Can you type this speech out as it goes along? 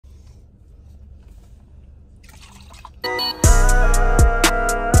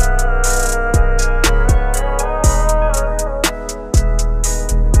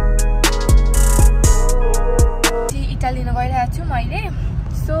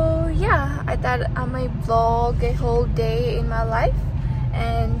I thought I might vlog a whole day in my life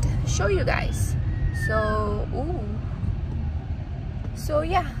and show you guys. So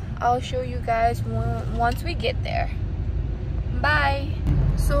yeah, I'll show you guys once we get there. Bye.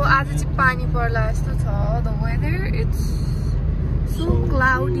 So आज चाहिँ पानी पर्ला जस्तो छ. The weather, it's so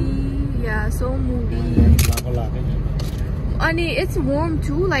cloudy, yeah, so moody. And it's warm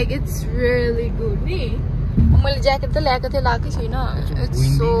too, like it's really good. नि मैले jacket त ल्याएको थिएँ, लाकै छैन. It's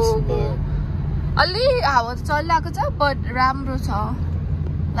so good. अलि हावा त चलिरहेको छ, but राम्रो छ.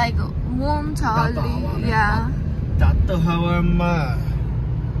 Like warm छ अलि, yeah. तातो हावामा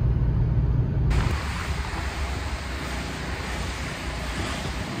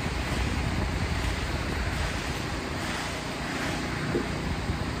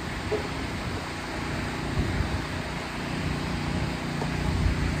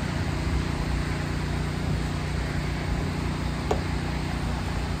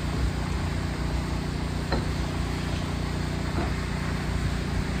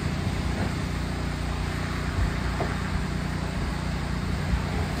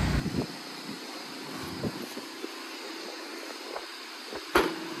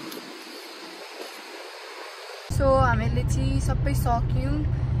So हामीले चाहिँ सबै सक्यौं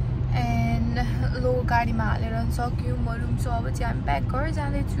and लो गाडीमा हालेर सक्यौं मरुम. सो अब चाहिँ हामी प्याक गरेर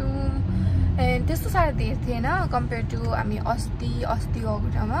जाँदै छौं. And त्यस्तो साह्रो धेरै थिएन कम्पेयर टु हामी अस्ति गएको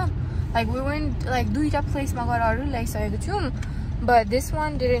ठाउँमा. Like we went like दुईटा प्लेसमा गएर अरु ल्याइसकेको छौं, but this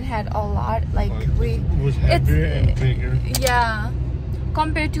one didn't had a lot. Like was heavier and bigger. Yeah,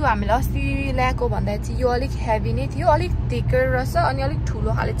 compared to हामीले अस्ति ल्याएको भन्दा चाहिँ यो अलिक हेभी नै थियो, अलिक thicker रहेछ अनि अलिक ठुलो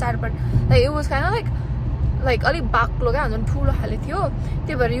खाले चारपट. Like it was kind of like अलिक बाक्लो क्या हुन्छ, ठुलो खाले थियो.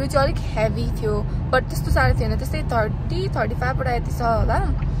 त्यही भएर यो चाहिँ अलिक हेभी थियो, बट त्यस्तो साह्रो थिएन. त्यस्तै 30-35 वटा यति छ होला.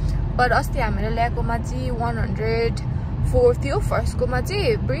 बट अस्ति हामीले ल्याएकोमा चाहिँ 104 थियो फर्स्टकोमा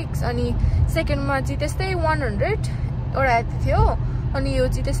चाहिँ ब्रिक्स, अनि सेकेन्डमा चाहिँ त्यस्तै 100 वटा यति थियो, अनि यो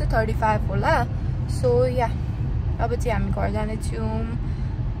चाहिँ त्यस्तै 35 होला. सो या अब चाहिँ हामी घर जाने छौं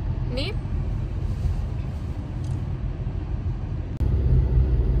नि.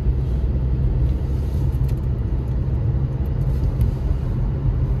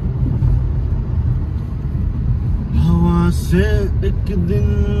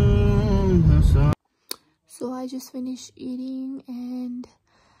 So I just finished eating and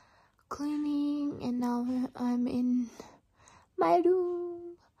cleaning, and now I'm in my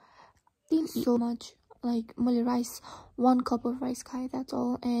room. Thank you so much. Like मैले rice, 1 cup of rice खाए, that's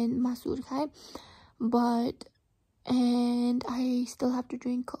all, and masur खाए, and I still have to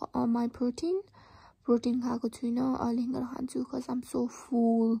drink my protein खाएको छुइनँ, अलिङ्गर खान्छु because I'm so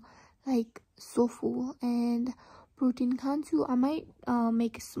full, like so full. And protein khanchu. I might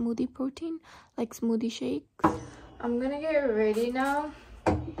make a smoothie protein, like smoothie shakes. I'm gonna get ready now.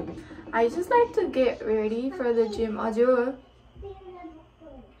 I just like to get ready for the gym.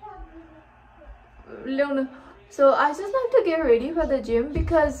 So I just like to get ready for the gym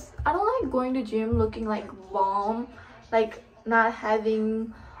because I don't like going to gym looking like bomb, like not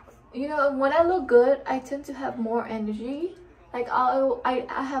having, you know, when I look good I tend to have more energy. Like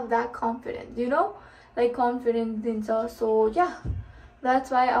I have that confidence, you know, like confidence in so yeah,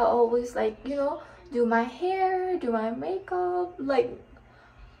 that's why I always, like, you know, do my hair, do my makeup, like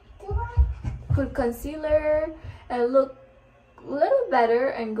put concealer and look a little better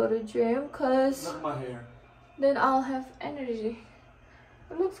and go to gym, cause not my hair, then I'll have energy.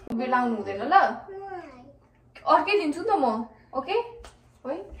 It looks good. Okay,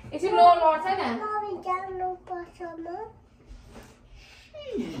 wait, is it no more time?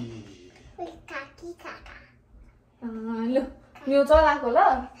 Look, you saw like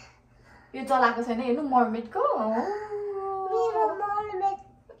a you saw like a say no more mid go.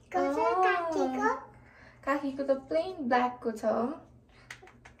 Kaki ko the plain black ko to.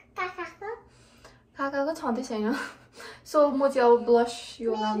 Kaka ko chante sayna. So mo चाहिँ blush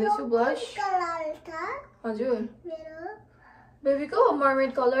यो लाउँदैछु, blush. हजुर. Baby को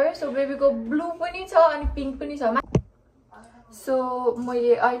mermaid color, so baby को blue पनि छ अनि pink पनि छ. So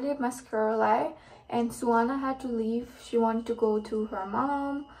मैले अहिले mascara लाए, and Suana had to leave. She wanted to go to her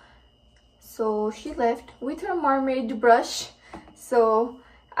mom, so she left with her mermaid brush. So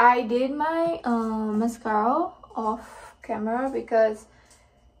I did my mascara off camera because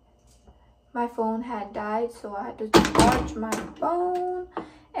my phone had died, so I had to charge my phone.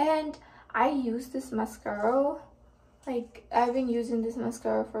 And I use this mascara, like I've been using this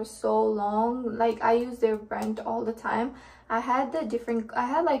mascara for so long. Like I use their brand all the time. I had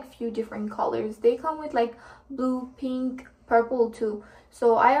like few different colors. They come with like blue, pink, purple too.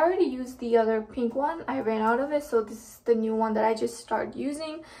 So I already used the other pink one. I ran out of it, so this is the new one that I just started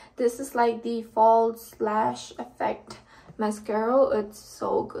using. This is like the False Lash Effect mascara. It's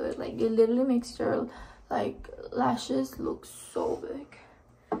so good. Like, it literally makes your like lashes look so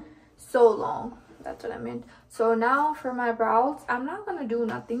big, so long. That's what I meant. So now for my brows, I'm not gonna do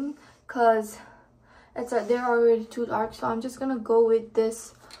nothing because it's they're already too dark. So I'm just gonna go with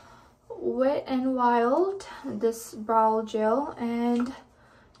this Wet n Wild, this brow gel, and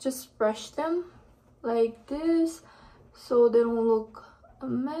just brush them like this so they don't look a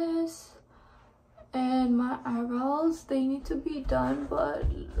mess. And my eyebrows, they need to be done, but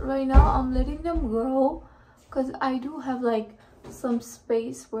right now I'm letting them grow because I do have like some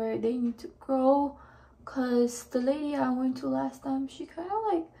space where they need to grow, because the lady I went to last time, she kind of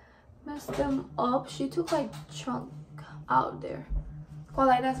like messed them up. She took like chunk out there. Qual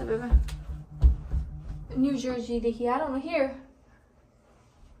é dessa, baby? New Jersey देखिए, I don't know here.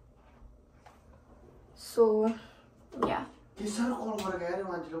 So yeah.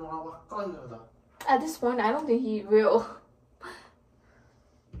 At this point, I don't think he will.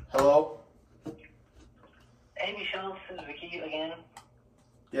 Hello? Hey Michelle, this is Vicky again.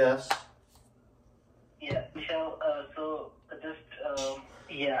 Yes. Yeah, Michelle,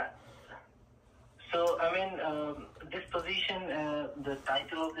 So, I mean, this position, the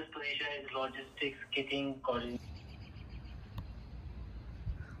title of this position is Logistics Kitting Coordinator.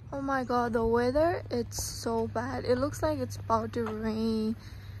 Oh my god, the weather, it's so bad. It looks like it's about to rain,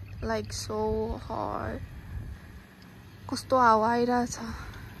 like so hard. कस्तो हावा आइरहेछ.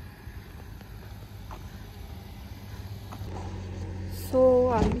 So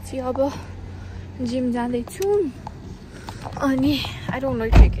हामी चाहिँ अब gym जाँदैछौँ. अनि I don't know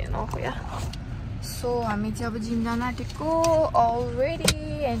if you can off, yeah. So हामी चाहिँ अब जिम जान आँटेको, all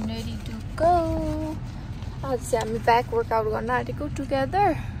ready and ready to go. आज चाहिँ हामी back workout गर्न आँटेको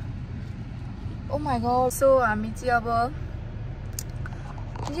together. Oh my god. So हामी चाहिँ अब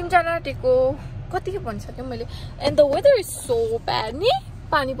जिम जान आँटेको. कति के भनिसक्यो मैले. And the weather is so bad नि.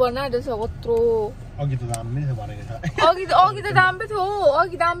 पानी पर्न आँटेछ कत्रो. अघि त दामी थियो भनेको छ. अघि त राम्रो थियो.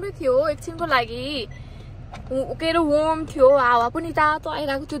 अघि राम्रो थियो एकछिनको लागि. के वार्म थियो, हावा पनि तातो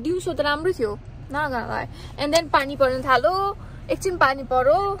आइरहेको थियो. दिउँसो त राम्रो थियो. नगर्ला. And then पानी पर्न थाल्यो. एकछिन पानी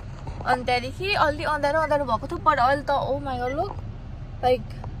पर्यो. अनि त्यहाँदेखि अलि अँधारो अँधारो भएको थियो. पर अहिले त oh my god, look. Like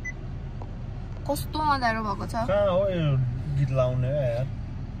कस्तो अँधारो भएको छ. कहाँ हो यो गीत लाउने यार?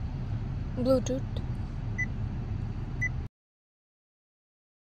 Bluetooth.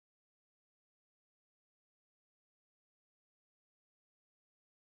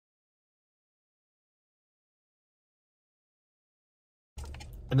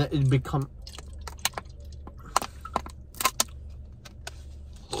 And then it become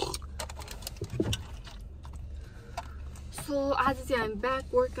So आज चाहिँ हामी back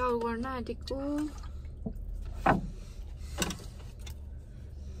workout गर्न आँटेको.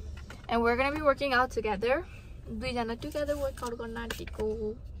 And we're gonna be working out together. दुईजना together workout गर्न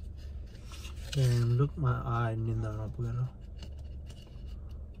आँटेको. and look my eye निन्द्रा नपुगेर.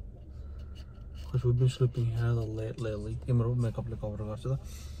 Because we've been sleeping hella late lately. तिम्रो मेकअपले कभर गर्छ त.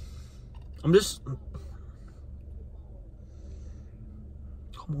 I'm just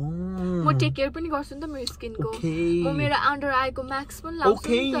come on. म टेक केयर पनि गर्छु नि त मेरो स्किनको. Okay. म मेरो अन्डर आईको मास्क पनि लाउँछु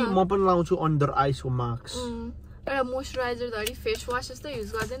नि त. Okay, म पनि लाउँछु अन्डर आईको मास्क. एउटा मोइस्चराइजर धरि फेस वास जस्तो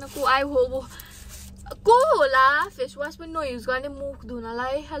युज गर्दैन. को आई हो को होला फेस वास पनि न युज गर्ने मुख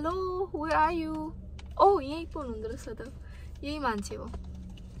धुनलाई. Hello, where are you? ओ यही पो हुनुहुँदो रहेछ त. यही मान्छे हो.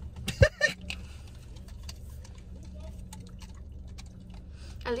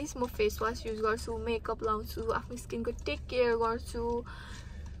 At least म फेस वास युज गर्छु, मेकअप लाउँछु, आफ्नो स्किनको टेक केयर गर्छु.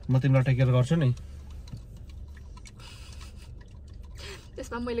 म तिमीलाई टेक केयर गर्छु नि.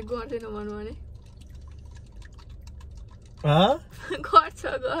 त्यसमा मैले गर्दैन भन्नु भने. गर्छ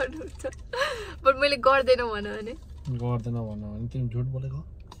गर्नु छ. बट मैले गर्दैन भन्नु भने. गर्दैन भन्नु भने तिमी झुट बोलेको.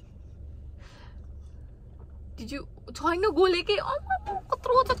 Did you छैन गोलेकै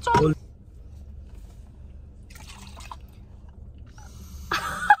कत्रो छ चल.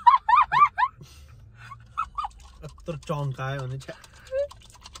 कत्रो चङ्कायो भने छ.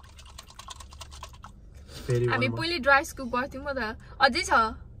 हामी पहिले ड्राई स्कुप गर्थ्यौँ त. अझै छ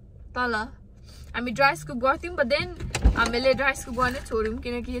तल. हामी ड्राई स्कुप गर्थ्यौँ, but then हामीले ड्राई स्कुप गर्ने छोड्यौँ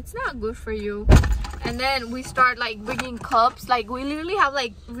किनकि it's not good for you. And then we start like bringing cups. Like we literally have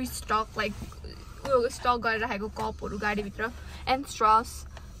like restock like stock गरेर राखेको कपहरू गाडी भित्र and straws.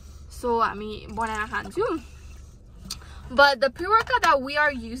 So हामी बनाएर खान्छौँ. But the pre-workout that we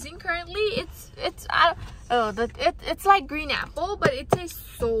are using currently, it's like green apple, but it tastes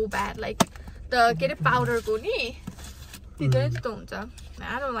so bad. Like the get a powder go ni.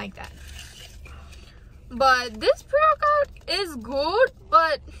 I don't like that. But this pre-workout is good,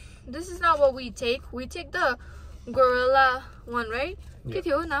 but this is not what we take. We take the Gorilla one, right? Yeah.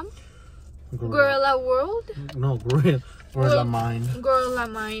 Gorilla World? No, Gorilla Mind. Gorilla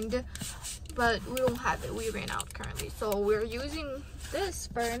Mind. But we don't have it. We ran out currently. So we're using this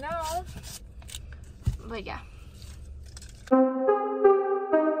for now. But yeah.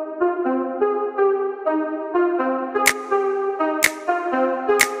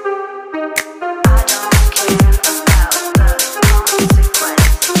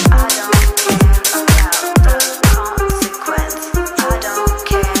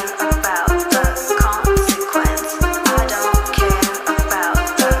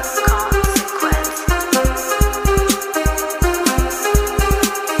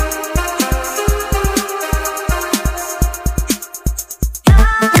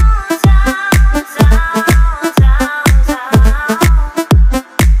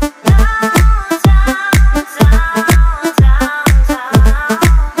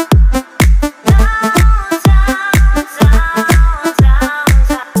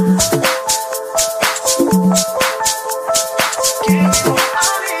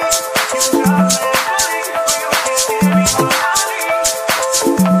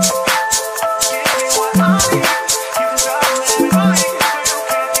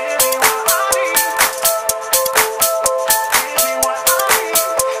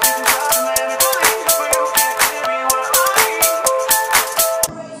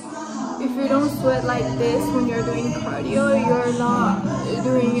 Sweat like this when you're doing cardio, you're not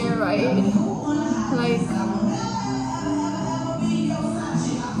doing it right. Like,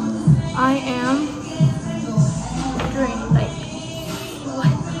 I am doing like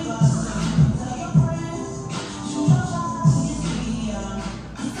what?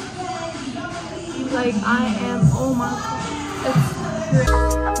 Like I am, oh my god,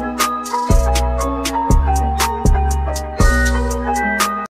 it's